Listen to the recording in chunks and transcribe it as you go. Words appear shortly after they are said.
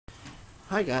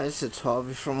Hi guys, it's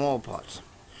Harvey from All Parts,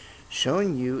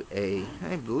 showing you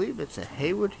I believe it's a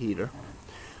Hayward heater,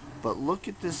 but look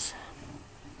at this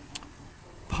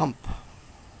pump.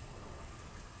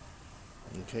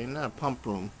 Okay, not a pump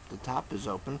room. The top is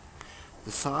open.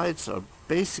 The sides are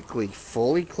basically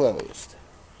fully closed.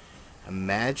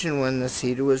 Imagine when this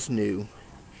heater was new,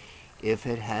 if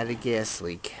it had a gas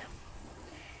leak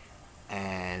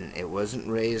and it wasn't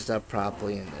raised up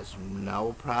properly and there's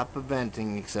no proper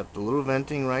venting except a little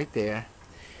venting right there.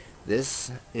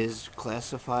 This is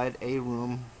classified a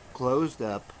room closed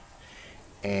up,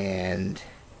 and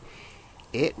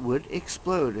it would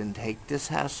explode and take this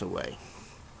house away.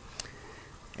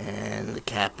 And the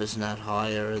cap is not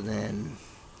higher than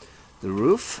the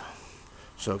roof,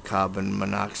 so carbon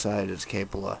monoxide is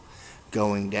capable of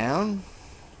going down,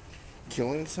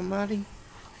 killing somebody.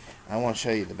 I want to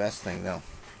show you the best thing though.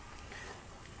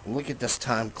 Look at this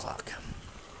time clock.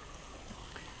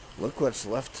 Look what's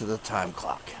left to the time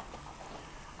clock.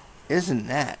 Isn't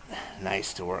that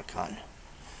nice to work on?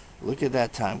 Look at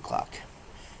that time clock.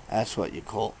 That's what you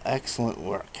call excellent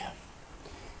work.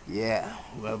 Yeah,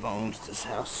 whoever owns this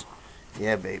house.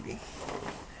 Yeah, baby.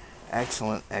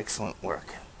 Excellent, excellent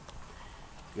work.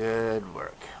 Good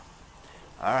work.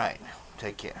 Alright,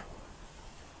 take care.